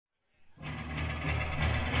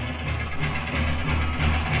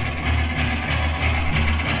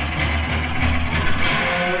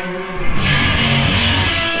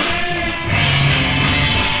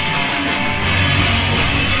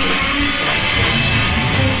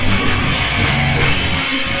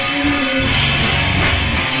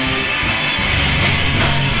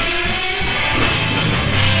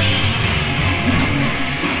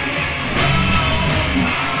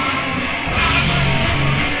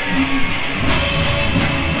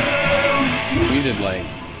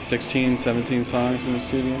16, 17 songs in the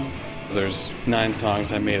studio. There's 9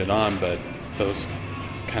 songs I made it on, but those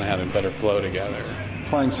kind of had a better flow together.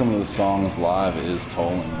 Playing some of the songs live is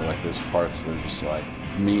tolling. Like, there's parts that are just like,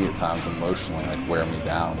 me at times emotionally, like, wear me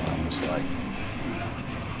down. I'm just like,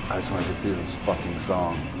 I just want to get through this fucking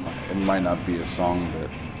song. It might not be a song that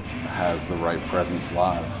has the right presence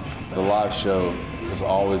live. The live show is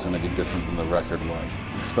always going to be different than the record was,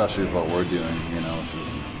 especially with what we're doing, you know, which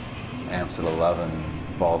is amps at 11,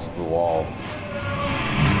 balls to the wall.